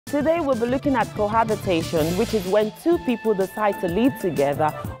Today we'll be looking at cohabitation, which is when two people decide to live together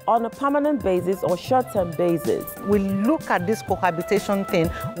on a permanent basis or short-term basis. We look at this cohabitation thing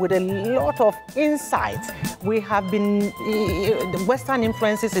with a lot of insight. We have been, the Western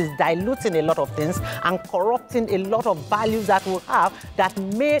influences is diluting a lot of things and corrupting a lot of values that we have that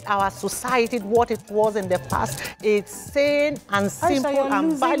made our society what it was in the past. It's sane and simple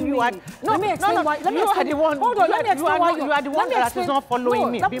and value-add. No, let me explain why. You are the one. Hold on, let me explain why. You are the one that is not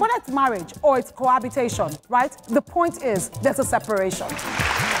following me. Whether it's marriage or it's cohabitation, right? The point is there's a separation.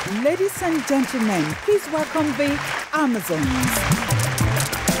 Ladies and gentlemen, please welcome the Amazons.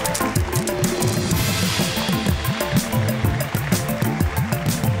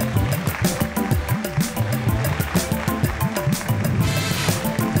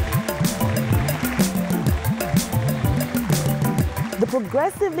 The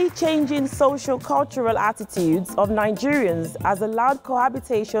progressively changing social-cultural attitudes of Nigerians has allowed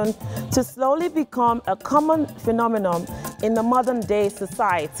cohabitation to slowly become a common phenomenon in the modern-day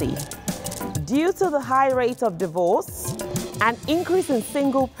society. Due to the high rate of divorce and increase in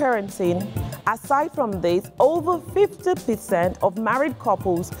single parenting, aside from this, over 50% of married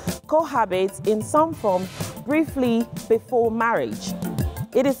couples cohabit in some form briefly before marriage.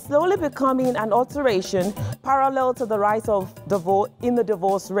 It is slowly becoming an alteration parallel to the rise of the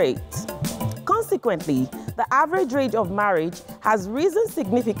divorce rate. Consequently, the average age of marriage has risen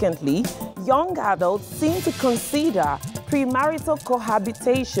significantly. Young adults seem to consider premarital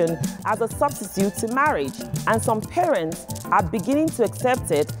cohabitation as a substitute to marriage, and some parents are beginning to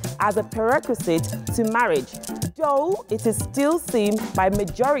accept it as a prerequisite to marriage, though it is still seen by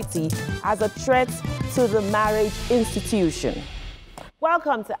majority as a threat to the marriage institution.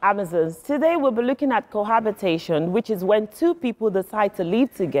 Welcome to Amazons. Today we'll be looking at cohabitation, which is when two people decide to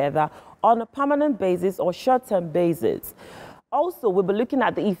live together on a permanent basis or short-term basis. Also, we'll be looking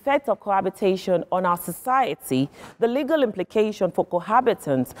at the effect of cohabitation on our society, the legal implication for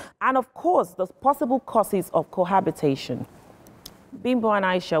cohabitants, and of course, the possible causes of cohabitation. Bimbo and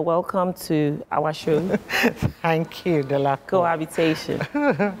Aisha, welcome to our show. Thank you, Delako. Cohabitation.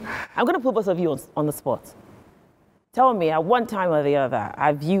 I'm going to put both of you on the spot. Tell me, at one time or the other,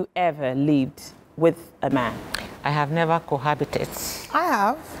 have you ever lived with a man? I have never cohabited. I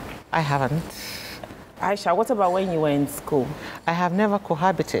have. I haven't. Aisha, what about when you were in school? I have never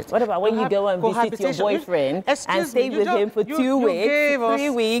cohabited. What about when you go and visit your boyfriend and stay with him for 2 weeks, 3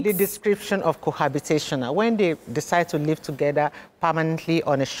 weeks? The description of cohabitation. When they decide to live together permanently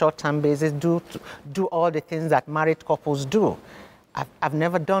on a short-term basis, do all the things that married couples do. I've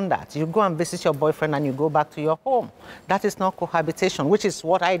never done that. You go and visit your boyfriend and you go back to your home. That is not cohabitation, which is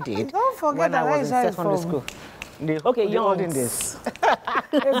what I did Don't forget when that I was in secondary school. Okay, the olden days.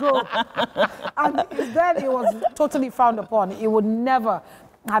 And then it was totally frowned upon. It would never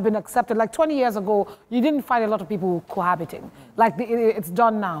have been accepted. Like 20 years ago, you didn't find a lot of people cohabiting. Like it's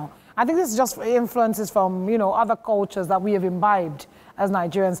done now. I think this is just influences from, other cultures that we have imbibed as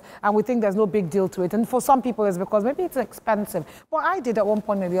Nigerians, and we think there's no big deal to it. And for some people, it's because maybe it's expensive. But I did at one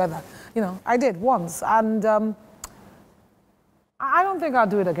point or the other. I did once, and I don't think I'll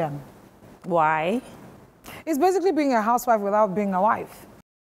do it again. Why? It's basically being a housewife without being a wife.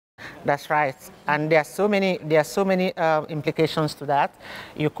 That's right, and there are so many implications to that.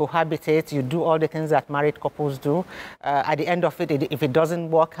 You cohabitate, you do all the things that married couples do. At the end of it, if it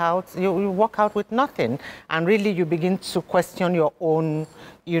doesn't work out, you walk out with nothing, and really you begin to question your own.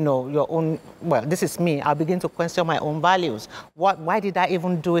 Well, this is me. I'll begin to question my own values. Why did I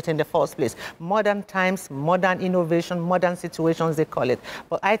even do it in the first place? Modern times, modern innovation, modern situations, they call it.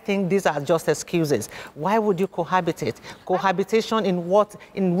 But I think these are just excuses. Why would you cohabitate? Cohabitation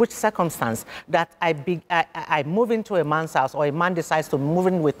in which circumstance? That I move into a man's house or a man decides to move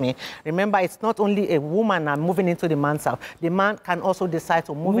in with me. Remember, it's not only a woman moving into the man's house. The man can also decide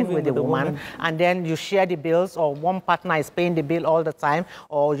to move in with the woman, and then you share the bills, or one partner is paying the bill all the time,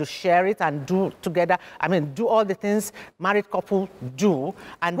 or you share it and do together. I mean, do all the things married couple do.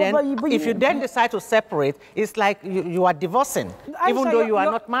 And then if you then decide to separate, it's like you are divorcing, even though you are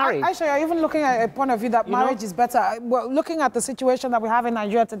not married. Aisha, you're even looking at a point of view that marriage is better. Well, looking at the situation that we have in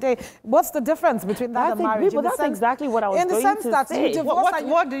Nigeria today, what's the difference between that and marriage? That's exactly what I was going to say. In the sense that you divorce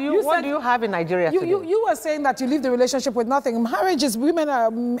what do you have in Nigeria today? You were saying that you leave the relationship with nothing. Marriage is women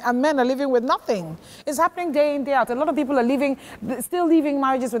and men are living with nothing. It's happening day in, day out. A lot of people are still leaving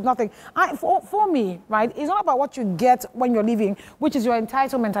marriages with nothing. For me, right, it's not about what you get when you're leaving, which is your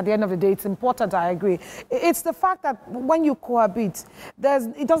entitlement at the end of the day. It's important, I agree. It's the fact that when you cohabit,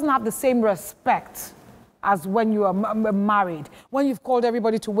 it doesn't have the same respect as when you are married, when you've called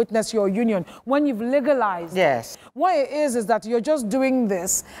everybody to witness your union, when you've legalized. Yes. What it is that you're just doing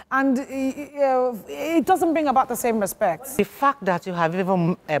this, and it doesn't bring about the same respect. The fact that you have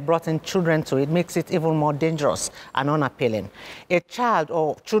even brought in children to it makes it even more dangerous and unappealing. A child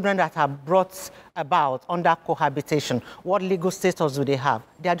or children that are brought about under cohabitation, what legal status do they have?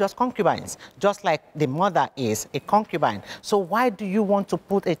 They are just concubines, just like the mother is a concubine. So why do you want to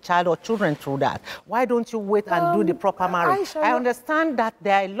put a child or children through that? Why don't you wait and do the proper marriage? I understand that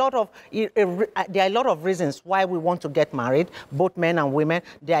there are a lot of reasons why we want to get married, both men and women.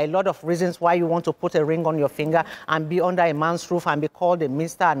 There are a lot of reasons why you want to put a ring on your finger and be under a man's roof and be called a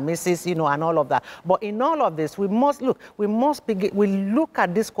Mr. and Mrs., you know, and all of that. But in all of this, we look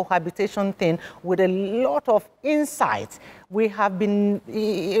at this cohabitation thing with a lot of insight. We have been,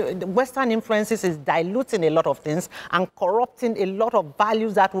 Western influences is diluting a lot of things and corrupting a lot of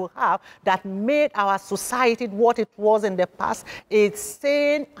values that we have that made our society what it was in the past. It's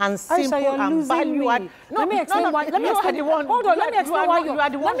sane and simple and value-add. Let me explain why. Let me explain. Hold on, let me explain why you are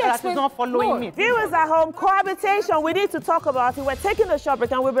the one that is not following me. Viewers at home, cohabitation, we need to talk about it. We're taking a short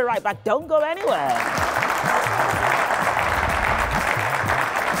break and we'll be right back. Don't go anywhere.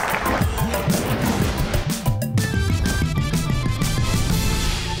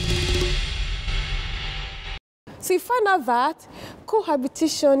 So you find out that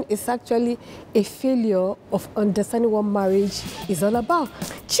cohabitation is actually a failure of understanding what marriage is all about.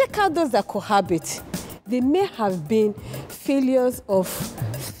 Check out those that cohabit. They may have been failures of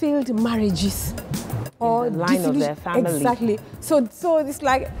failed marriages or in the line of their family. Exactly. So it's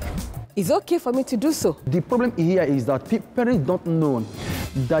like, it's okay for me to do so. The problem here is that parents don't know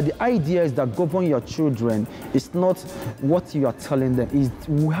that the ideas that govern your children is not what you are telling them, it's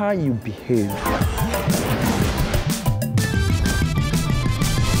how you behave.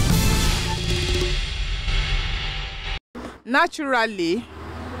 Naturally,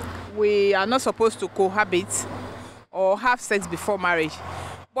 we are not supposed to cohabit or have sex before marriage.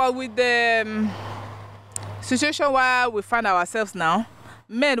 But with the situation where we find ourselves now,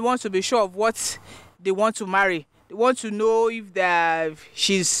 men want to be sure of what they want to marry. They want to know if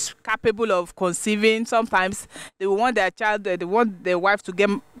she's capable of conceiving. Sometimes they want their child, they want their wife to get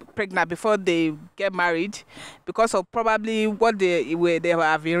pregnant before they get married because of probably what they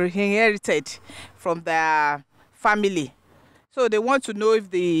have inherited from their family. So they want to know if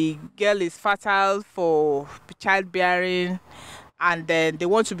the girl is fertile for childbearing, and then they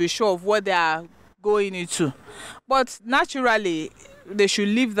want to be sure of what they are going into. But naturally, they should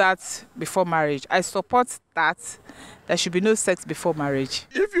leave that before marriage. I support that. There should be no sex before marriage.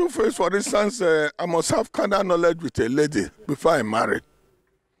 If you face, for instance, I must have carnal knowledge with a lady before I marry.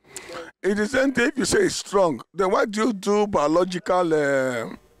 It is the same thing if you say it's strong. Then why do you do biological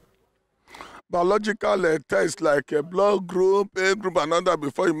tests like a blood group, A group, and other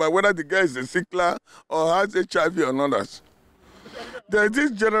before you marry, whether the girl is a sickler or has HIV or others? There is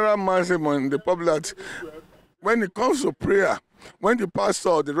this general maxim in the public that when it comes to prayer, when the pastor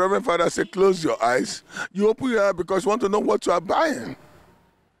or the reverend father say close your eyes, you open your eyes because you want to know what you are buying.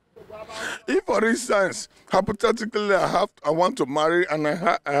 If, for instance, hypothetically I want to marry and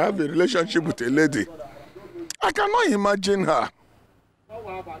I have a relationship with a lady, I cannot imagine her.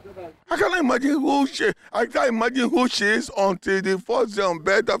 I cannot imagine who she is until the first day on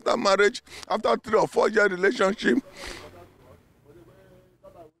bed after marriage, after 3 or 4 year relationship.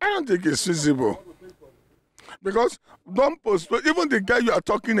 I don't think it's feasible. Because even the guy you are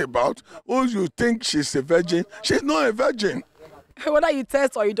talking about, who you think she's a virgin, she's not a virgin. Whether you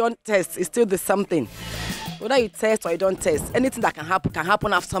test or you don't test, it's still the something. Whether you test or you don't test, anything that can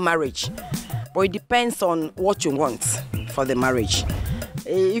happen after marriage. But it depends on what you want for the marriage.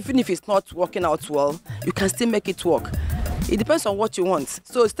 Even if it's not working out well, you can still make it work. It depends on what you want.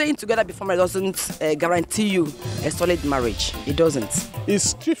 So staying together before marriage doesn't guarantee you a solid marriage. It doesn't.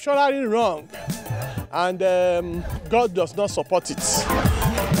 It's scripturally wrong, and God does not support it.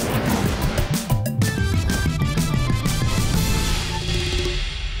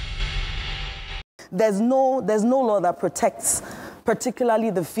 There's no law that protects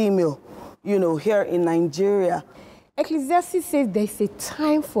particularly the female, here in Nigeria. Ecclesiastes says there's a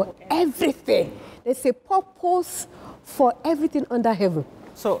time for everything. There's a purpose for everything under heaven.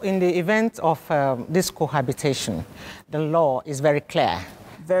 So in the event of this cohabitation, the law is very clear.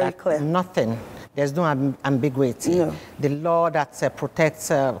 Very clear. There's no ambiguity. No. The law that protects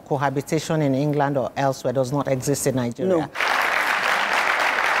cohabitation in England or elsewhere does not exist in Nigeria. No.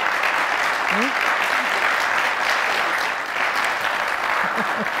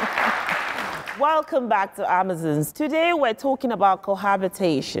 Welcome back to Amazons. Today we're talking about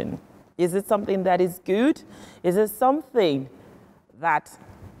cohabitation. Is it something that is good? Is it something that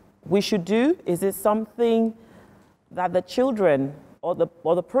we should do? Is it something that the children or the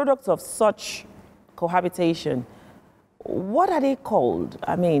products of such cohabitation, what are they called?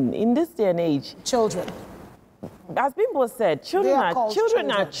 I mean, in this day and age, children. As Bimbo said, children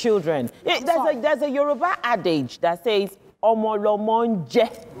are children. There's a Yoruba adage that says, "Omo lomo nje."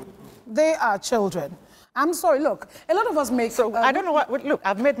 They are children. I'm sorry, look, a lot of us make... So, I don't know what... Look,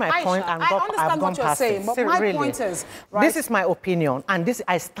 I've made my point and I've gone past it. But my point is... Right? This is my opinion, and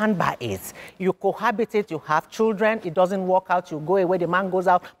I stand by it. You cohabitate, you have children, it doesn't work out, you go away, the man goes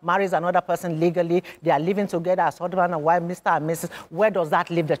out, marries another person legally, they are living together as husband and wife, Mr. and Mrs. Where does that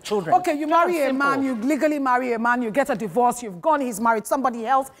leave the children? Okay, you marry a man, you legally marry a man, you get a divorce, you've gone, he's married somebody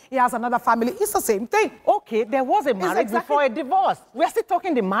else, he has another family. It's the same thing. Okay, there was a marriage before a divorce. We're still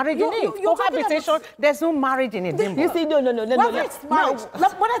talking the marriage in it. Cohabitation, there's no marriage in it. You see, no. Whether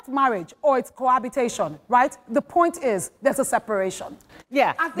it's marriage or it's cohabitation, right? The point is there's a separation.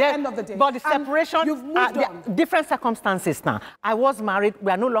 Yeah. At the end of the day. But the separation, you've moved on. Different circumstances now. I was married,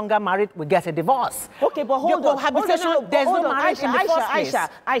 we are no longer married, we get a divorce. Okay, but hold on. Cohabitation, there's no marriage in the first place.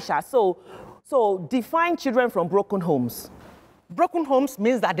 Aisha, so define children from broken homes. Broken homes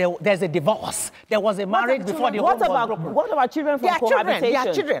means that there's a divorce. There was a marriage before the home was broken. What about children from cohabitation? They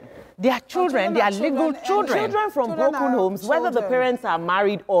are children. They are children. They are legal children. Children from broken homes, whether the parents are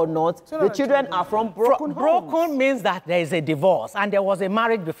married or not, the children are from broken homes. Broken means that there is a divorce, and there was a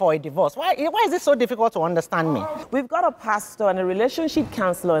marriage before a divorce. Why is it so difficult to understand me? We've got a pastor and a relationship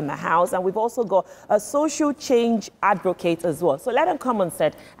counselor in the house, and we've also got a social change advocate as well. So let them come on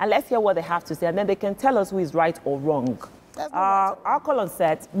set, and let's hear what they have to say, and then they can tell us who is right or wrong. Our call on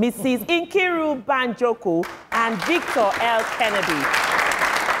set, Mrs. Nkiru Banjoku and Victor L. Kennedy.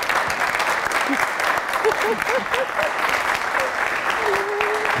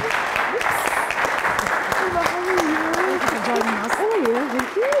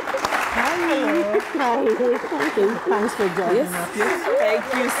 Thanks for joining us. Thank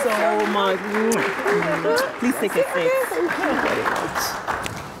you so much. Please take a seat. Thank you very much.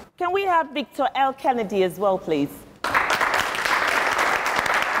 Can we have Victor L. Kennedy as well, please?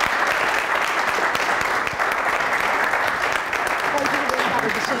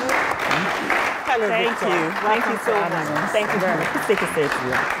 Thank you. Thank you so much. Thank you very much. Take a seat.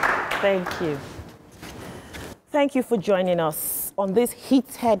 Thank you. Thank you for joining us on this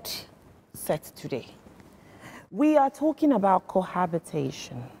heated set today. We are talking about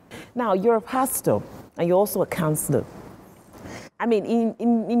cohabitation. Now, you're a pastor and you're also a counselor. I mean,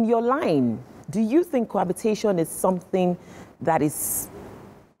 in your line, do you think cohabitation is something that is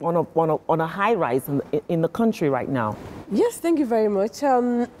on a high rise in the country right now? Yes, thank you very much.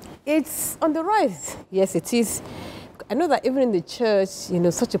 It's on the rise. Yes, it is. I know that even in the church,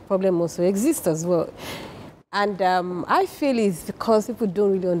 such a problem also exists as well. And I feel it's because people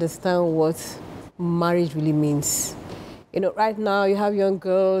don't really understand what marriage really means. Right now you have young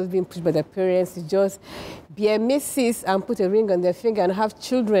girls being pushed by their parents to just be a missus and put a ring on their finger and have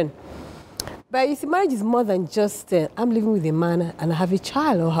children. But you see, marriage is more than just I'm living with a man and I have a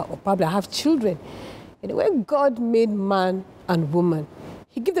child, or probably I have children. When God made man and woman,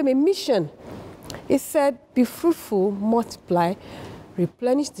 He gave them a mission. He said, be fruitful, multiply,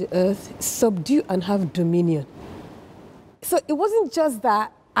 replenish the earth, subdue and have dominion. So it wasn't just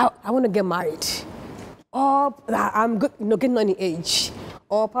that I want to get married, or that I'm good, getting on the age,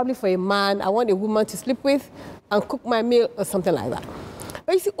 or probably for a man, I want a woman to sleep with and cook my meal or something like that.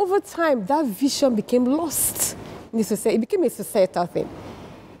 But you see, over time, that vision became lost in the society. It became a societal thing.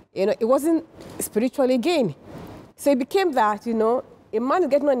 It wasn't spiritual again. So it became that, a man is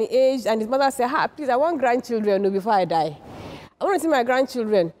getting on the age and his mother said, please, I want grandchildren before I die. I want to see my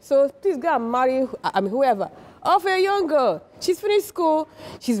grandchildren. So please go and marry whoever. Or for a young girl, she's finished school,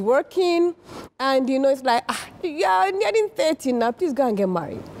 she's working, and it's like, you're getting 30 now, please go and get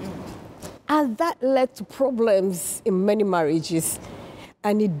married. And that led to problems in many marriages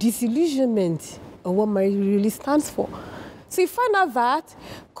and a disillusionment of what marriage really stands for. So you find out that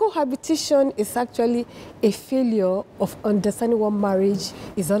cohabitation is actually a failure of understanding what marriage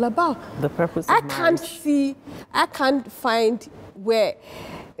is all about. The purpose of marriage. I can't find where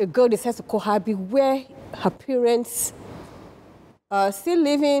a girl decides to cohabit, where her parents are still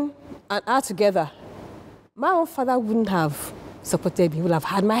living and are together. My own father wouldn't have supported me, he would have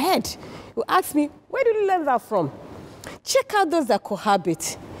had my head. He would ask me, where did you learn that from? Check out those that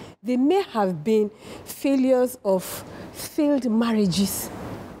cohabit. They may have been failures of failed marriages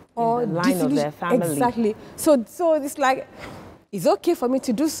or in the line of their family. Exactly. So it's like, it's okay for me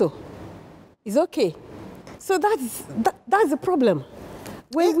to do so. It's okay. So that's the problem.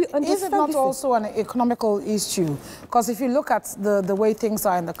 When we Is understand it not this also an economical issue? Because if you look at the way things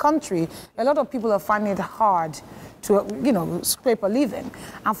are in the country, a lot of people are finding it hard to, you know, scrape a living.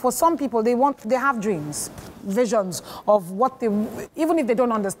 And for some people, they have dreams, visions of what they, even if they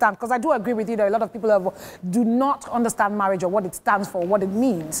don't understand, because I do agree with you that a lot of people do not understand marriage or what it stands for, what it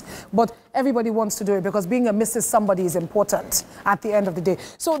means. But everybody wants to do it because being a Mrs. Somebody is important at the end of the day.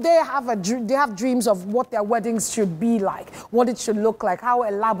 So they have dreams of what their weddings should be like, what it should look like, how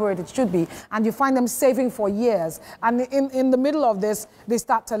elaborate it should be. And you find them saving for years. And in the middle of this, they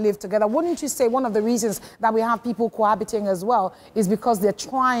start to live together. Wouldn't you say one of the reasons that we have people cohabiting as well is because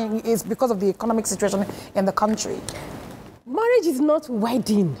is because of the economic situation in the country? Marriage is not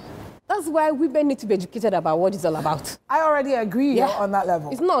wedding. That's why women need to be educated about what it's all about. I already agree on that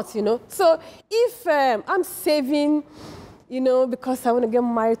level. It's not, you know. So if I'm saving, you know, because I want to get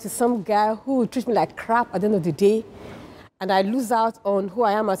married to some guy who will treat me like crap at the end of the day, and I lose out on who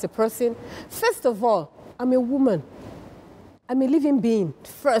I am as a person, first of all, I'm a woman. I'm a living being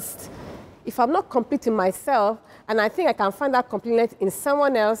first. If I'm not complete in myself, and I think I can find that completeness in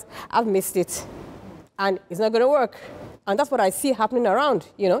someone else, I've missed it. And it's not going to work. And that's what I see happening around,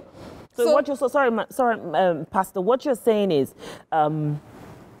 you know. So what you're sorry, Pastor. What you're saying is,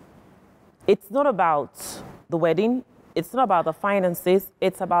 it's not about the wedding. It's not about the finances.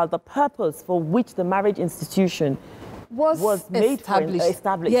 It's about the purpose for which the marriage institution was made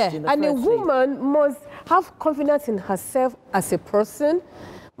established. Yeah, in the and a first woman must have confidence in herself as a person,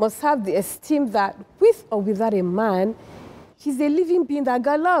 must have the esteem that with or without a man, she's a living being that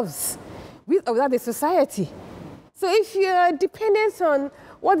God loves, with or without the society. So if you're dependent on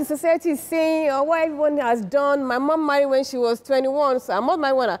what the society is saying or what everyone has done, my mom married when she was 21, so I'm not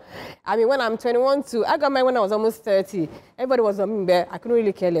married when I'm 21 too. I got married when I was almost 30. Everybody was on me, I couldn't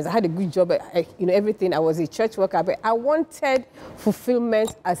really care less. I had a good job, you know, everything. I was a church worker, but I wanted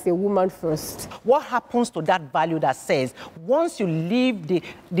fulfillment as a woman first. What happens to that value that says once you leave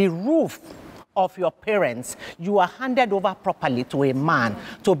the roof of your parents, you are handed over properly to a man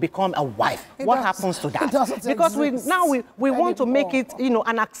to become a wife? What happens to that? Because we want to make it, you know,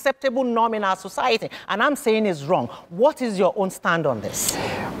 an acceptable norm in our society, and I'm saying it's wrong. What is your own stand on this?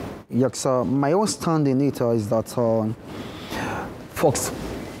 Yes, sir. My own stand in it is that folks,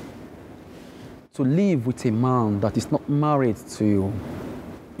 to live with a man that is not married to you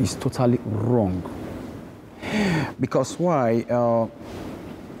is totally wrong. Because why?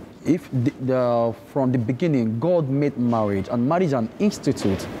 If from the beginning, God made marriage, and marriage an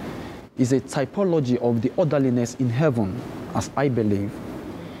institute is a typology of the orderliness in heaven, as I believe.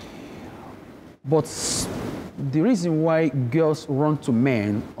 But the reason why girls run to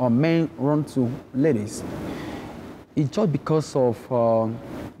men or men run to ladies is just because of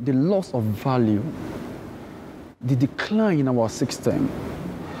the loss of value, the decline in our system.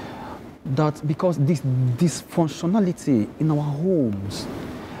 That because this dysfunctionality in our homes.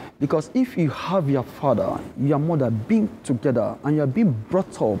 Because if you have your father, your mother being together, and you're being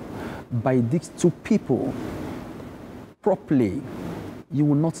brought up by these two people properly, you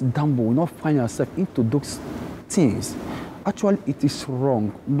will not dabble, will not find yourself into those things. Actually, it is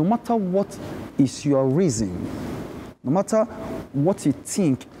wrong. No matter what is your reason, no matter what you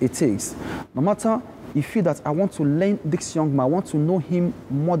think it is, no matter you feel that I want to learn this young man, I want to know him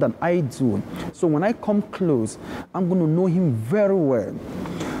more than I do. So when I come close, I'm going to know him very well.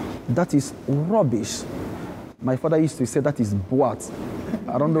 That is rubbish. My father used to say that is boat.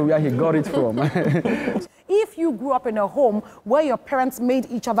 I don't know where he got it from. If you grew up in a home where your parents made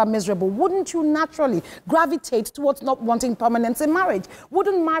each other miserable, wouldn't you naturally gravitate towards not wanting permanence in marriage?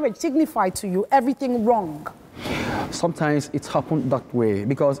 Wouldn't marriage signify to you everything wrong? Sometimes it happened that way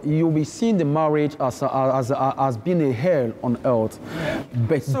because you'll be seeing the marriage as being a hell on earth.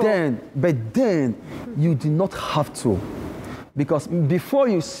 But then you do not have to. Because before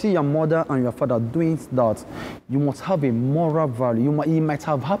you see your mother and your father doing that, you must have a moral value. You might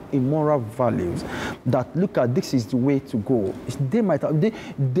have had a moral values that, look at, this is the way to go. They might have,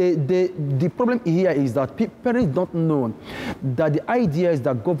 the problem here is that parents don't know that the ideas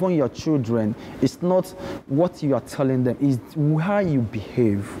that govern your children is not what you are telling them, it's how you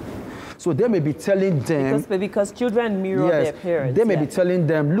behave. So they may be telling them... Because children mirror their parents. They may be telling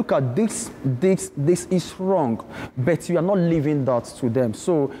them, look at this is wrong, but you are not living that to them.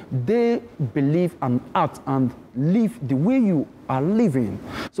 So they believe and act and live the way you are living.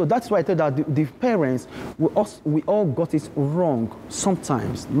 So that's why I tell that the parents, we all got it wrong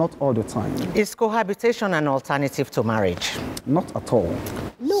sometimes, not all the time. Is cohabitation an alternative to marriage? Not at all.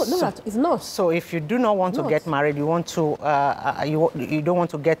 No, it's not. So if you do not want to get married, you want to, you don't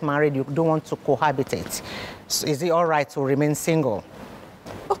want to get married, you don't want to cohabitate, so is it all right to remain single?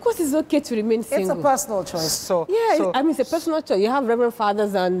 Of course, it's okay to remain single. It's a personal choice. So, I mean, it's a personal choice. You have reverend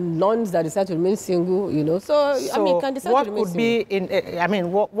fathers and nuns that decide to remain single, you know. So I mean, you can decide to remain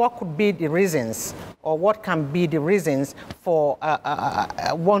single. What could be the reasons, or what can be the reasons for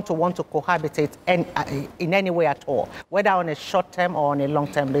one to want to cohabitate in any way at all, whether on a short-term or on a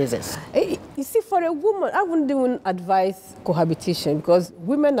long-term basis? You see, for a woman, I wouldn't even advise cohabitation because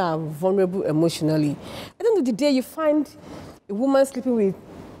women are vulnerable emotionally. At the end of the day, you find a woman sleeping with,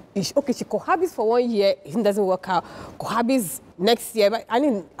 okay, she cohabits for 1 year, it doesn't work out. Cohabits next year, but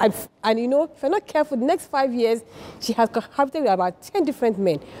and you know, if you're not careful, the next 5 years, she has cohabited with about 10 different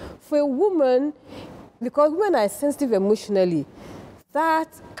men. For a woman, because women are sensitive emotionally, that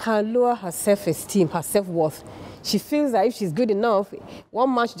can lower her self-esteem, her self-worth. She feels that if she's good enough,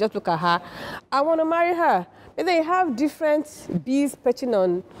 one man should just look at her, I want to marry her. But they have different bees perching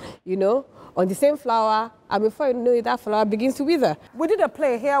on, you know, on the same flower, and before you know it, that flower begins to wither. We did a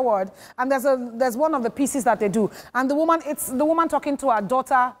play, Hereward, and there's one of the pieces that they do, and it's the woman talking to her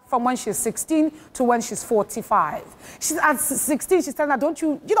daughter from when she's 16 to when she's 45. She's at 16, she's telling her, don't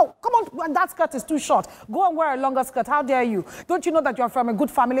you know, come on, that skirt is too short. Go and wear a longer skirt, how dare you? Don't you know that you're from a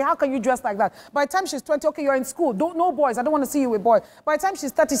good family? How can you dress like that? By the time she's 20, okay, you're in school, no boys, I don't want to see you with boys. By the time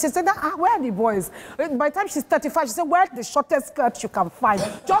she's 30, she said, where are the boys? By the time she's 35, she said, wear the shortest skirt you can find.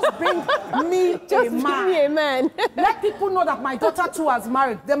 Just bring me a man. Let people know that my daughter too has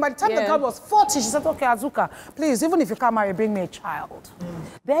married. Then by the time the girl was 40, she said, okay, Azuka, please, even if you can't marry, bring me a child.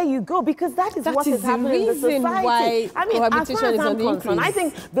 There you go, because that is what is happening in the society. Why I mean, as far as I'm concerned, I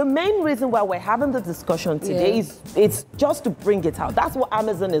think the main reason why we're having the discussion today is it's just to bring it out. That's what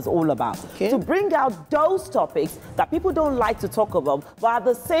Amazon is all about. Okay. To bring out those topics that people don't like to talk about, but at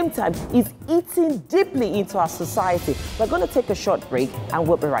the same time is eating deeply into our society. We're going to take a short break and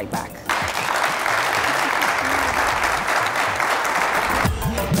we'll be right back.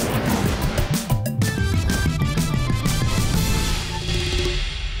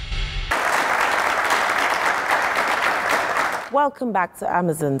 Welcome back to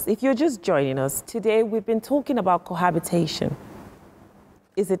Amazons. If you're just joining us, today we've been talking about cohabitation.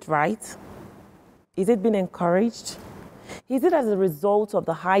 Is it right? Is it being encouraged? Is it as a result of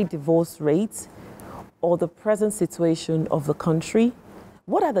the high divorce rate or the present situation of the country?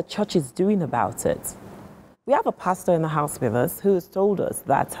 What are the churches doing about it? We have a pastor in the house with us who has told us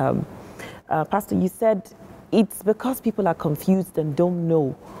that, Pastor, you said it's because people are confused and don't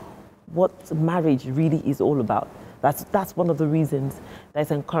know what marriage really is all about. That's one of the reasons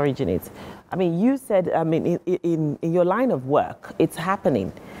that's encouraging it. I mean, you said, I mean, in your line of work, it's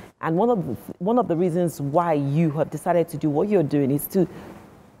happening. And one of the reasons why you have decided to do what you're doing is to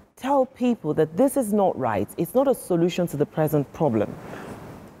tell people that this is not right. It's not a solution to the present problem.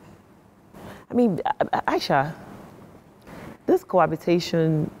 I mean, Aisha, this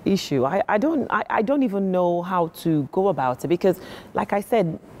cohabitation issue, I don't even know how to go about it because, like I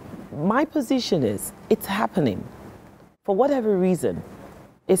said, my position is it's happening. For whatever reason,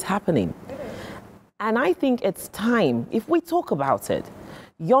 it's happening. And I think it's time, if we talk about it,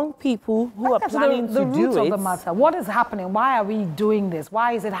 young people who are planning to do it... The root of the matter. What is happening? Why are we doing this?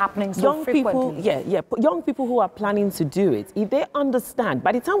 Why is it happening so frequently? Young people who are planning to do it, if they understand,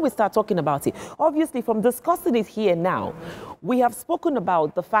 by the time we start talking about it, obviously from discussing it here now, we have spoken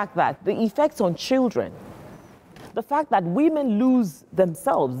about the fact that the effects on children, the fact that women lose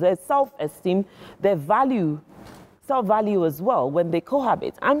themselves, their self-esteem, their self-value as well when they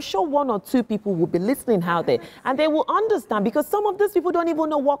cohabit. I'm sure one or two people will be listening out there and they will understand because some of these people don't even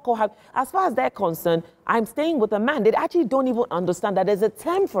know what cohabit. As far as they're concerned, I'm staying with a man. They actually don't even understand that there's a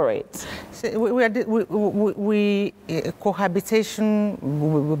term for it. Cohabitation,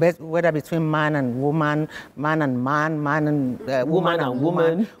 whether between man and woman, man and man, man and woman and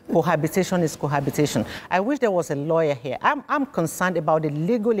woman, cohabitation is cohabitation. I wish there was a lawyer here. I'm concerned about the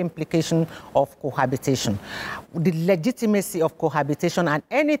legal implication of cohabitation, the legitimacy of cohabitation, and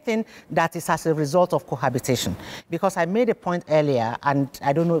anything that is as a result of cohabitation. Because I made a point earlier, and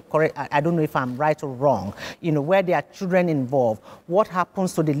I don't know if I'm right or wrong. You know, where there are children involved, what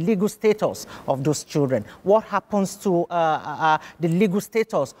happens to the legal status of those children? What happens to the legal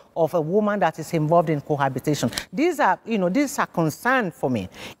status of a woman that is involved in cohabitation? These are concerns for me.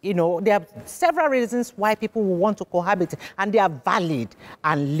 You know, there are several reasons why people will want to cohabit, and they are valid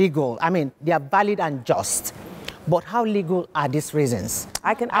and legal. I mean, they are valid and just. But how legal are these reasons?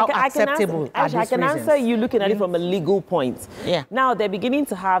 I can answer you looking at it from a legal point. Yeah. Now, they're beginning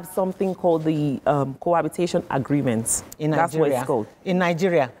to have something called the cohabitation agreements. In Nigeria. That's what it's called. In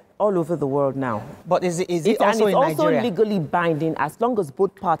Nigeria. all over the world now. But is it also in Nigeria? And it's also legally binding as long as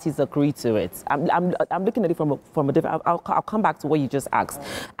both parties agree to it. I'm looking at it from a different... I'll come back to what you just asked.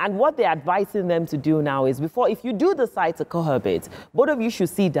 And what they're advising them to do now is if you do decide to cohabit, both of you should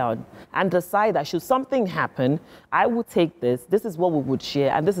sit down and decide that should something happen, I will take this is what we would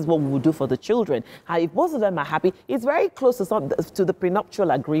share, and this is what we would do for the children. And if both of them are happy, it's very close to the prenuptial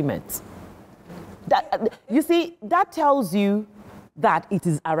agreement. You see, that tells you that it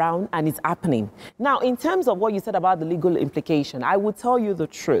is around and it's happening. Now, in terms of what you said about the legal implication, I will tell you the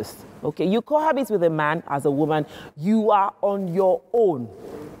truth, okay? You cohabit with a man as a woman, you are on your own.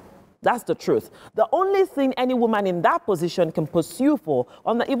 That's the truth. The only thing any woman in that position can pursue for,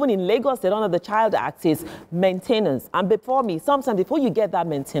 even in Lagos, they don't have the Child Act, is maintenance. And sometimes before you get that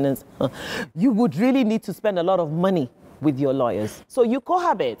maintenance, you would really need to spend a lot of money with your lawyers. So you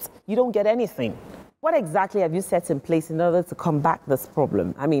cohabit, you don't get anything. What exactly have you set in place in order to combat this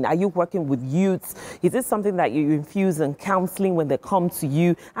problem? I mean, are you working with youths? Is this something that you infuse in counseling when they come to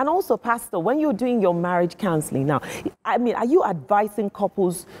you? And also, Pastor, when you're doing your marriage counseling now, I mean, are you advising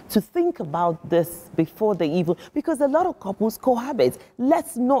couples to think about this before they even... Because a lot of couples cohabit.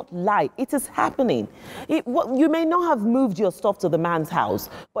 Let's not lie. It is happening. You may not have moved your stuff to the man's house,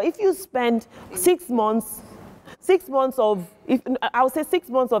 but if you spend 6 months... 6 months of, I would say 6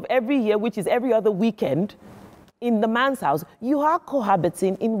 months of every year, which is every other weekend, in the man's house, you are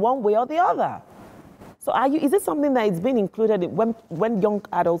cohabiting in one way or the other. So is it something that is being included when young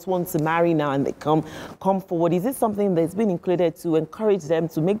adults want to marry now and they come forward? Is it something that's been included to encourage them,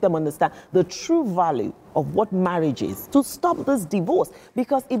 to make them understand the true value of what marriage is, to stop this divorce?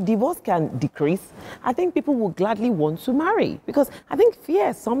 Because if divorce can decrease, I think people will gladly want to marry, because I think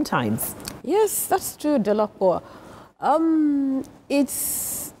fear sometimes. Yes, that's true, Delapo.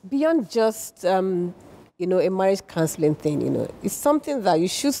 It's beyond just, a marriage counseling thing, It's something that you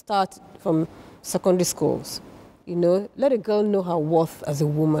should start from secondary schools. Let a girl know her worth as a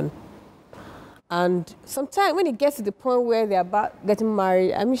woman. And sometimes when it gets to the point where they're about getting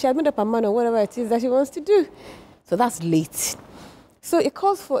married, I mean, she has made up her mind or whatever it is that she wants to do. So that's late. So it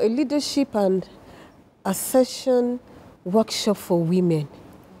calls for a leadership and assertion workshop for women.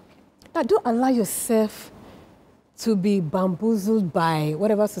 Now, don't allow yourself to be bamboozled by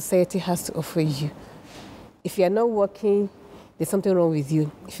whatever society has to offer you. If you're not working, there's something wrong with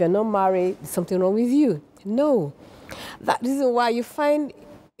you. If you're not married, there's something wrong with you. No. That is why you find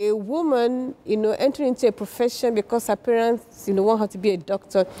a woman, entering into a profession because her parents, want her to be a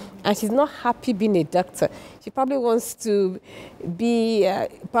doctor, and she's not happy being a doctor. She probably wants to be,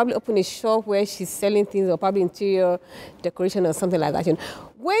 probably open a shop where she's selling things, or probably interior decoration or something like that.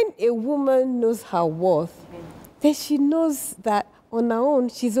 When a woman knows her worth, then she knows that on her own,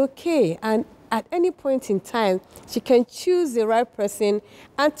 she's okay. And at any point in time, she can choose the right person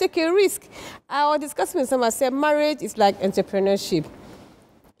and take a risk. I was discussing with someone, I said, marriage is like entrepreneurship.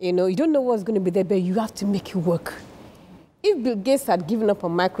 You don't know what's going to be there, but you have to make it work. If Bill Gates had given up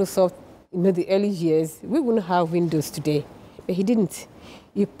on Microsoft in the early years, we wouldn't have Windows today. But he didn't.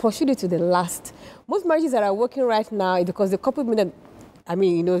 He pursued it to the last. Most marriages that are working right now is because the couple made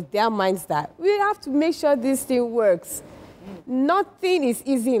their minds that we have to make sure this thing works. Nothing is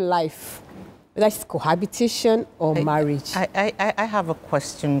easy in life. That's cohabitation or marriage. I have a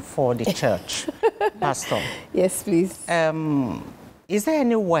question for the church, Pastor. Yes, please. Is there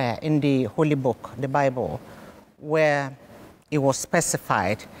anywhere in the Holy Book, the Bible, where it was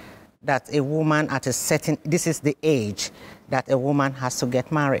specified that a woman at a certain, this is the age that a woman has to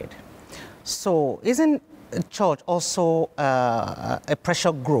get married? So isn't the church also a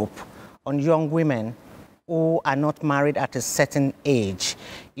pressure group on young women who are not married at a certain age,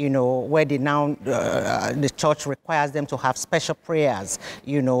 where the church requires them to have special prayers,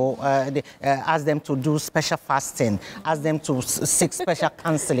 they ask them to do special fasting, ask them to seek special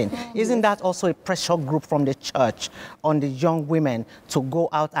counseling. Isn't that also a pressure group from the church on the young women to go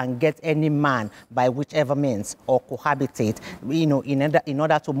out and get any man by whichever means, or cohabitate, in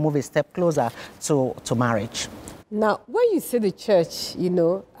order to move a step closer to marriage? Now, when you say the church,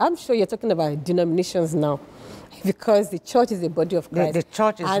 I'm sure you're talking about denominations now, because the church is the body of Christ. The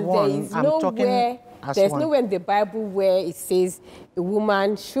church is and one. There's nowhere in the Bible where it says a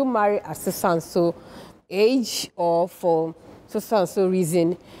woman should marry at so-and-so age or for so-and-so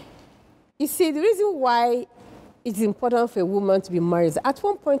reason. You see, the reason why it's important for a woman to be married is at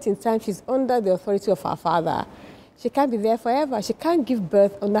one point in time, she's under the authority of her father. She can't be there forever. She can't give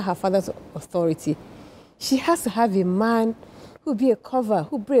birth under her father's authority. She has to have a man who'll be a cover,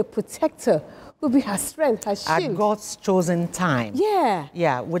 who'll be a protector, who'll be her strength, her shield. At God's chosen time. Yeah.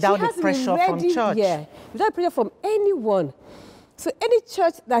 Yeah, without the pressure from church. Yeah, without pressure from anyone. So any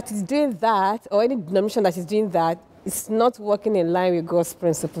church that is doing that, or any denomination that is doing that, is not working in line with God's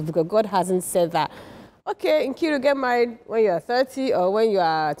principles, because God hasn't said that. Okay, in Kiru, get married when you are 30, or when you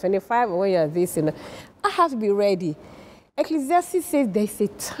are 25, or when you are this. You know. I have to be ready. Ecclesiastes says there's a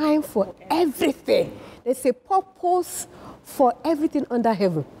time for everything. There's a purpose for everything under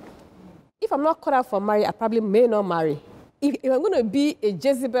heaven. If I'm not called out for marriage, I probably may not marry. If I'm going to be a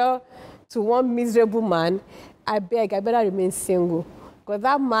Jezebel to one miserable man, I beg, I better remain single. Because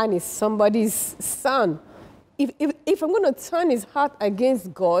that man is somebody's son. If I'm going to turn his heart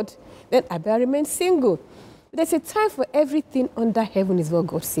against God, then I better remain single. There's a time for everything under heaven, is what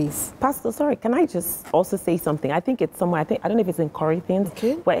God says. Pastor, sorry, can I just also say something? I think it's somewhere, I don't know if it's in Corinthians,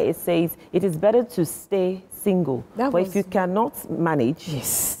 where it says it is better to stay single. But if you cannot manage,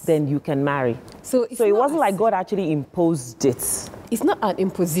 then you can marry. So it wasn't like God actually imposed it. It's not an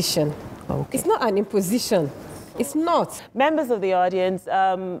imposition. Okay. It's not an imposition. It's not. Members of the audience,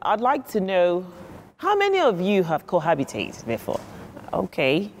 I'd like to know, how many of you have cohabitated before?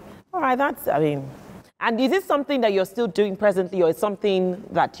 Okay. All right, and is this something that you're still doing presently, or is something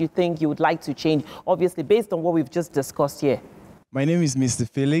that you think you would like to change, obviously, based on what we've just discussed here? My name is Mr.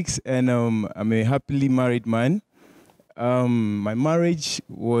 Felix, and I'm a happily married man. My marriage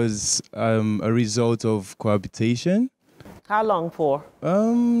was a result of cohabitation. How long for?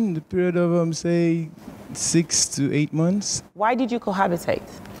 The period of, say, 6 to 8 months. Why did you cohabitate?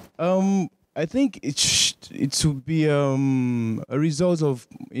 I think it should be a result of,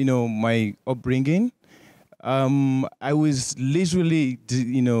 my upbringing. I was literally,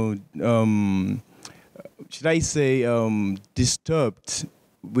 should I say, disturbed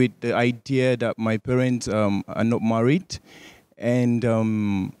with the idea that my parents are not married, and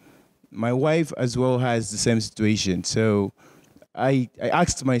my wife as well has the same situation. So I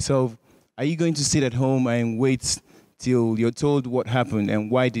asked myself, are you going to sit at home and wait till you're told what happened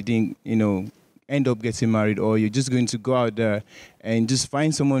and why didn't, end up getting married, or you're just going to go out there and just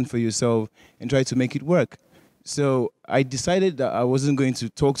find someone for yourself and try to make it work? So I decided that I wasn't going to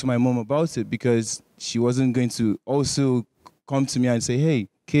talk to my mom about it, because she wasn't going to also come to me and say, hey,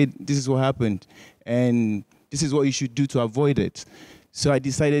 kid, this is what happened, and this is what you should do to avoid it. So I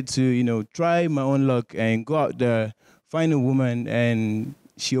decided to, try my own luck and go out there, find a woman, and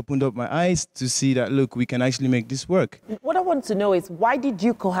she opened up my eyes to see that, look, we can actually make this work. What I want to know is, why did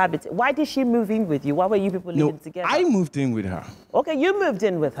you cohabit? Why did she move in with you? Why were you people living together? I moved in with her. Okay, you moved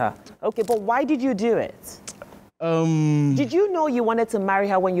in with her. Okay, but why did you do it? Did you know you wanted to marry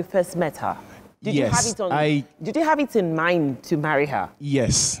her when you first met her? Did you have it in mind to marry her?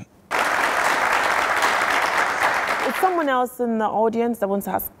 Yes. Is someone else in the audience that wants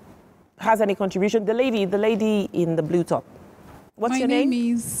to has any contribution? The lady in the blue top. What's your name? My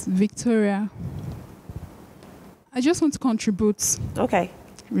name is Victoria. I just want to contribute. Okay.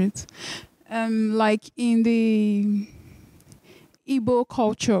 Right. Like in the Igbo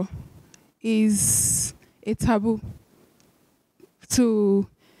culture, is a taboo to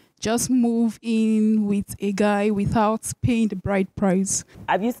just move in with a guy without paying the bride price.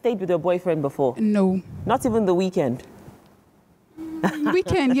 Have you stayed with your boyfriend before? No. Not even the weekend?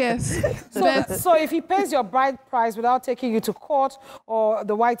 Weekend, yes. So if he pays your bride price without taking you to court or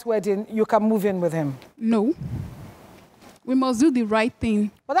the white wedding, you can move in with him? No. We must do the right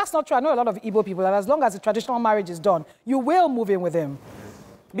thing. But that's not true. I know a lot of Igbo people that as long as the traditional marriage is done, you will move in with him.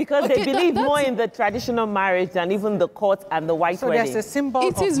 Because they believe more in the traditional marriage than even the court and the white wedding. So there's a symbol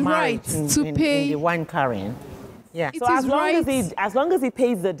of marriage right to pay. In the wine carrying. Yeah. So as long as he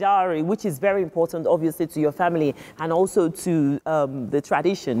pays the dowry, which is very important, obviously, to your family and also to the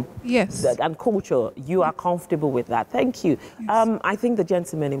tradition and culture, you are comfortable with that. Thank you. Yes. I think the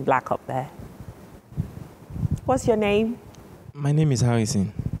gentleman in black up there. What's your name? My name is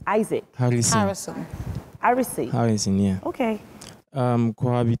Harrison. Isaac? Harrison. Harrison, yeah. Okay.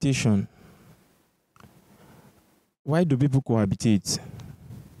 Cohabitation. Why do people cohabitate?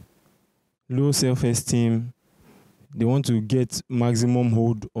 Low self-esteem. They want to get maximum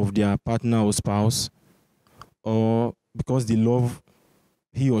hold of their partner or spouse, or because they love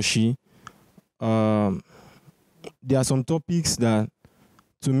he or she. There are some topics that,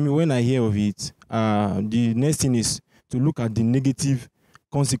 to me, when I hear of it, the next thing is to look at the negative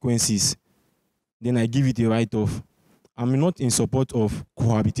consequences. Then I give it a write-off. I'm not in support of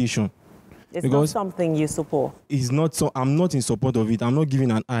cohabitation. It's not something you support. It's not so. I'm not in support of it. I'm not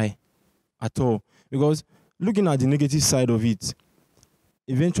giving an eye at all. Because looking at the negative side of it,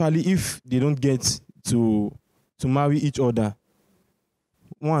 eventually, if they don't get to marry each other,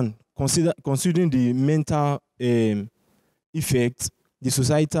 one, considering the mental effect, the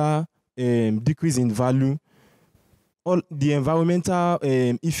societal decrease in value, all the environmental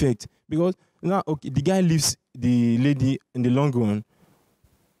effect. Because now, okay, the guy leaves the lady in the long run.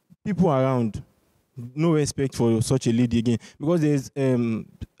 People around, no respect for such a lady again. Because there's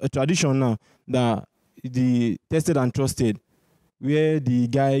a tradition now that the tested and trusted, where the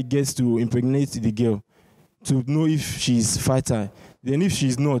guy gets to impregnate the girl to know if she's fertile. Then if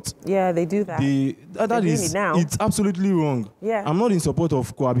she's not, yeah, they do that. That is, it's absolutely wrong. Yeah. I'm not in support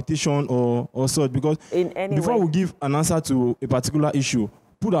of cohabitation or such, because before we give an answer to a particular issue,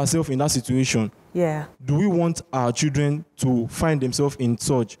 put ourselves in that situation. Yeah. Do we want our children to find themselves in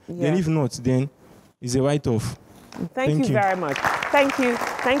such? Yeah. Then if not, then it's a write-off. Thank you very much. Thank you.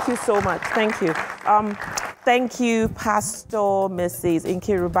 Thank you so much. Thank you. Thank you, Pastor Mrs.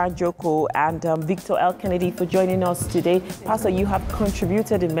 Nkiru Banjoko and Victor L. Kennedy for joining us today. Pastor, you have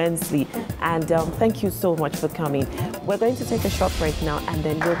contributed immensely, and thank you so much for coming. We're going to take a short break now, and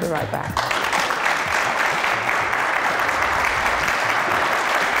then we'll be right back.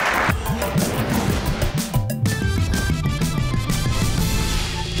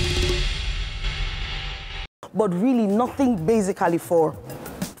 But really nothing basically for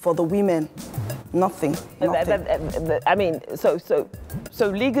the women. Nothing. I mean, so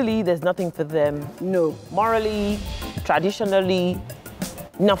legally there's nothing for them. No. Morally, traditionally,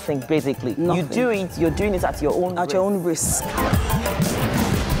 nothing basically. Nothing. You're doing it at your own risk. At your own risk.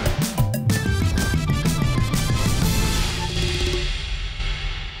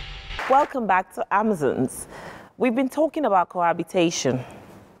 Welcome back to Amazons. We've been talking about cohabitation.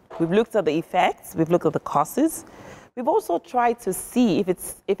 We've looked at the effects, we've looked at the causes. We've also tried to see if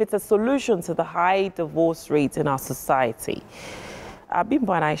it's a solution to the high divorce rate in our society.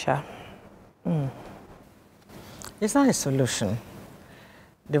 Bimbo and Aisha. It's not a solution.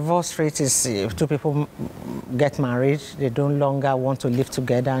 Divorce rate is if two people get married, they no longer want to live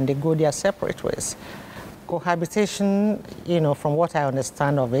together and they go their separate ways. Cohabitation, from what I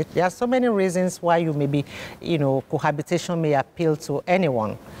understand of it, there are so many reasons why you may be, cohabitation may appeal to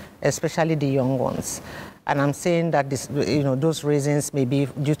anyone, especially the young ones. And I'm saying that this, those reasons may be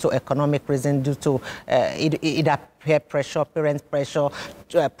due to economic reasons, due to either peer pressure, parent pressure,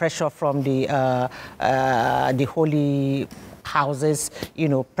 pressure from the holy houses,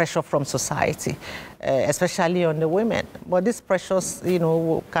 pressure from society, especially on the women. But these pressures,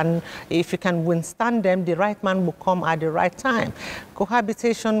 if you can withstand them, the right man will come at the right time.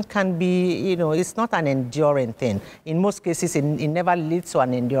 Cohabitation can be, it's not an enduring thing. In most cases, it never leads to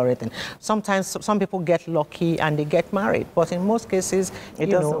an enduring thing. Sometimes some people get lucky and they get married, but in most cases, it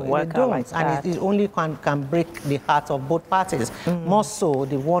doesn't work out like that. And it only can break the heart of both parties. More so,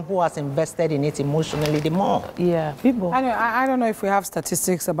 the one who has invested in it emotionally, the more. Yeah, people. I don't know if we have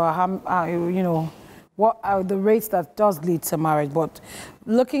statistics about how, what are the rates that does lead to marriage, but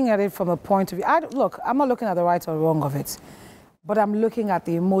looking at it from a point of view, look, I'm not looking at the right or wrong of it, but I'm looking at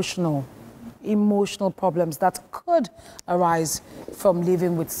the emotional problems that could arise from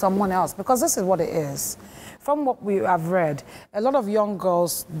living with someone else, because this is what it is. From what we have read, a lot of young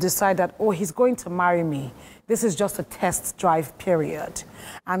girls decide that, oh, he's going to marry me. This is just a test drive period.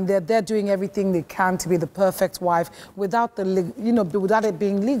 And they're doing everything they can to be the perfect wife without without it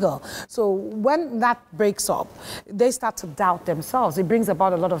being legal. So when that breaks up, they start to doubt themselves. It brings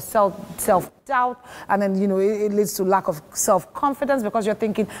about a lot of self-doubt, and then, it leads to lack of self-confidence, because you're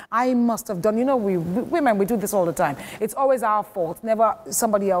thinking, I must have done, women, we do this all the time. It's always our fault, never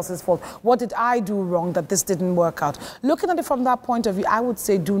somebody else's fault. What did I do wrong that this didn't work out? Looking at it from that point of view, I would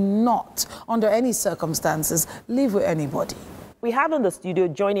say do not, under any circumstances, live with anybody. We have in the studio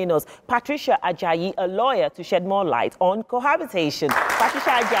joining us Patricia Ajayi, a lawyer, to shed more light on cohabitation.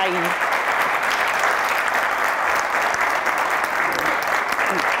 Patricia Ajayi.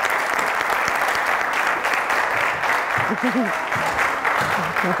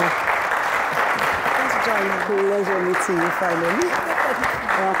 Pleasure meeting you finally.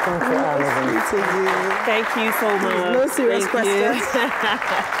 Welcome to Amazon. Thank you so much. No serious questions.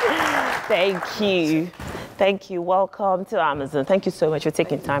 Thank you. Thank you. Welcome to Amazon. Thank you so much for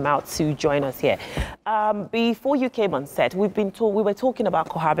taking time out to join us here. Before you came on set, we were talking about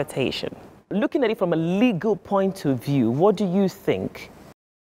cohabitation. Looking at it from a legal point of view, what do you think?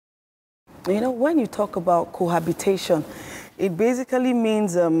 When you talk about cohabitation, it basically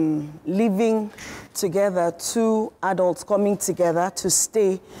means living together, two adults coming together to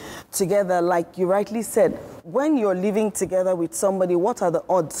stay together. Like you rightly said, when you're living together with somebody, what are the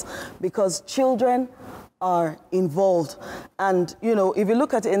odds? Because children are involved. And, if you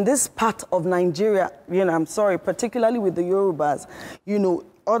look at it in this part of Nigeria, I'm sorry, particularly with the Yorubas,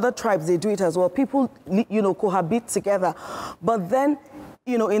 other tribes, they do it as well. People, cohabit together. But then,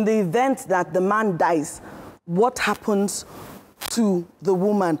 in the event that the man dies, what happens to the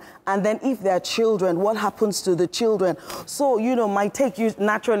woman, and then if there are children, what happens to the children? So, you know, my take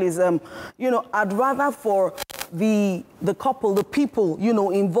naturally is, you know, I'd rather for the couple, the people, you know,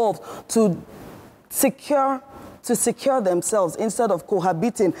 involved to secure themselves instead of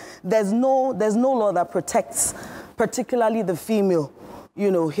cohabiting. There's no law that protects particularly the female,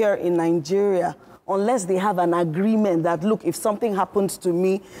 you know, here in Nigeria, unless they have an agreement that, look, if something happens to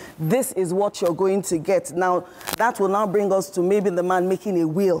me, this is what you're going to get. Now, that will now bring us to maybe the man making a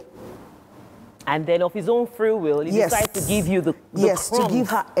will. And then of his own free will, he decides to give you the yes, crumbs, to give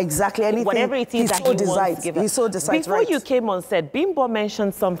her exactly anything. Whatever it is that he wants to give her. He so decides, Before right. you came on set, Bimbo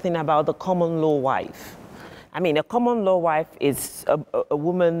mentioned something about the common law wife. I mean, a common law wife is a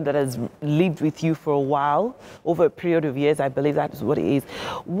woman that has lived with you for a while, over a period of years. I believe that is what it is.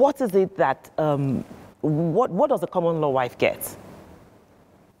 What is it that, what does a common law wife get?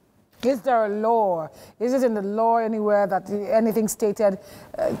 Is there a law? Is it in the law anywhere that anything stated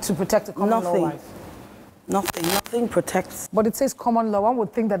to protect a common law wife? Nothing protects. But it says common law. One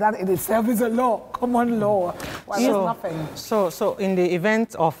would think that that in itself is a law, common law. Why there's nothing? So in the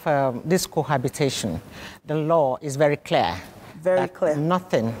event of this cohabitation, the law is very clear. Very clear.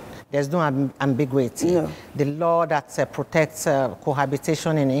 Nothing. There's no ambiguity. No. The law that protects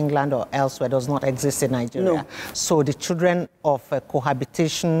cohabitation in England or elsewhere does not exist in Nigeria. No. So the children of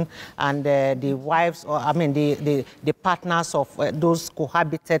cohabitation and the wives, or I mean the partners of those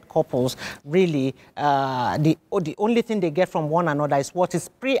cohabited couples, really the only thing they get from one another is what is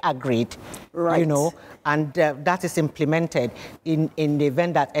pre-agreed, right. You know, and that is implemented in the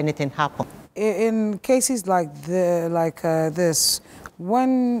event that anything happens. In cases like this,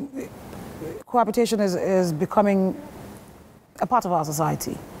 when cohabitation is becoming a part of our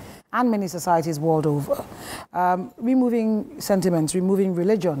society, and many societies world over, removing sentiments, removing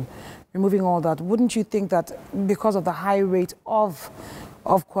religion, removing all that, wouldn't you think that because of the high rate of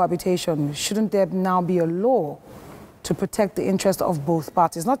cohabitation, shouldn't there now be a law to protect the interest of both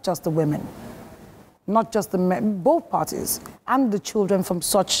parties, not just the women, not just the men, both parties, and the children from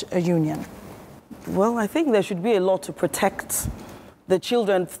such a union? Well, I think there should be a law to protect the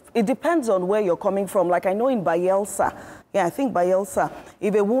children. It depends on where you're coming from. Like I know in Bayelsa, I think Bayelsa,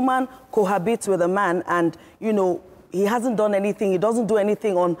 if a woman cohabits with a man and, you know, he hasn't done anything, he doesn't do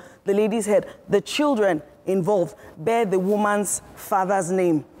anything on the lady's head, the children involved bear the woman's father's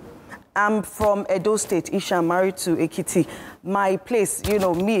name. I'm from Edo State, Isha, married to Ekiti. My place, you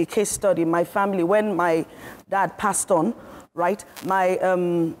know, me, a case study, my family, when my dad passed on, right,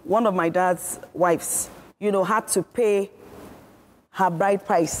 one of my dad's wives, you know, had to pay her bride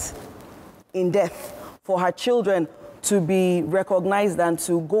price in death for her children to be recognized and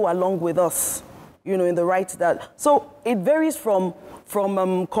to go along with us, you know, in the rights that. So it varies from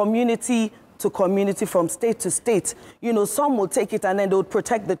community to community, from state to state. You know, some will take it and then they would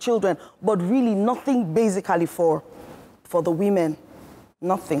protect the children, but really nothing basically for the women.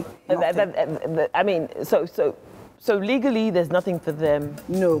 Nothing. I mean, so legally, there's nothing for them.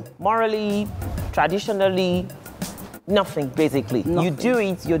 No. Morally, traditionally, nothing, basically. Nothing.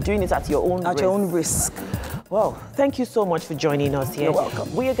 You're doing it at your own risk. At your own risk. Well, thank you so much for joining us here. You're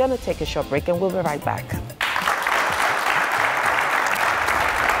welcome. We are going to take a short break and we'll be right back.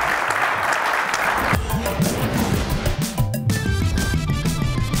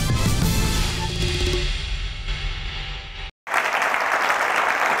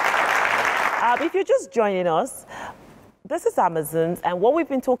 If you're just joining us, this is Amazons, and what we've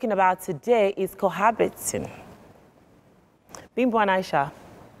been talking about today is cohabiting. Bimbo and Aisha,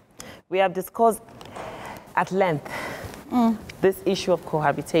 we have discussed at length this issue of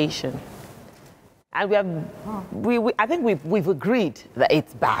cohabitation. And I think we've agreed that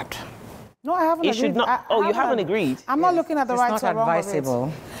it's bad. No, I haven't agreed. Should not, you haven't agreed? I'm not looking at the right or wrong of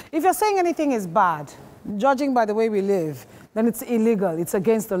it. If you're saying anything is bad, judging by the way we live, then it's illegal, it's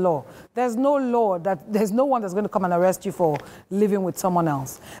against the law. There's no law, there's no one that's going to come and arrest you for living with someone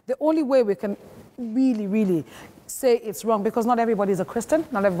else. The only way we can really, really say it's wrong, because not everybody is a Christian,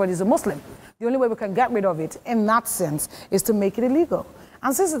 not everybody is a Muslim. The only way we can get rid of it, in that sense, is to make it illegal.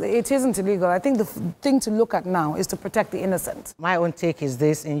 And since it isn't illegal, I think the thing to look at now is to protect the innocent. My own take is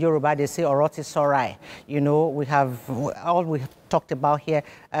this: in Yoruba, they say "Oroti Sorai." You know, talked about here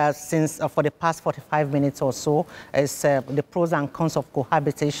for the past 45 minutes or so is the pros and cons of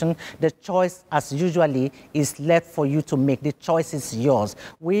cohabitation. The choice, as usually, is left for you to make. The choice is yours.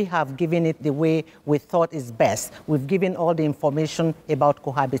 We have given it the way we thought is best. We've given all the information about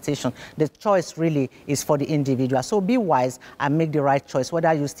cohabitation. The choice really is for the individual. So be wise and make the right choice,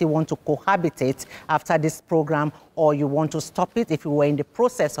 whether you still want to cohabitate after this program or you want to stop it if you were in the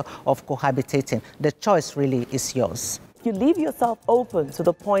process of cohabitating. The choice really is yours. You leave yourself open to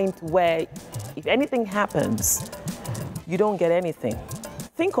the point where if anything happens, you don't get anything.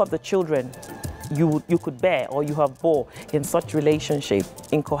 Think of the children you could bear or you have bore in such relationship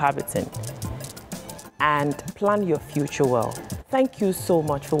in cohabiting, and plan your future well. Thank you so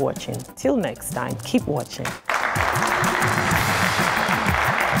much for watching. Till next time, keep watching.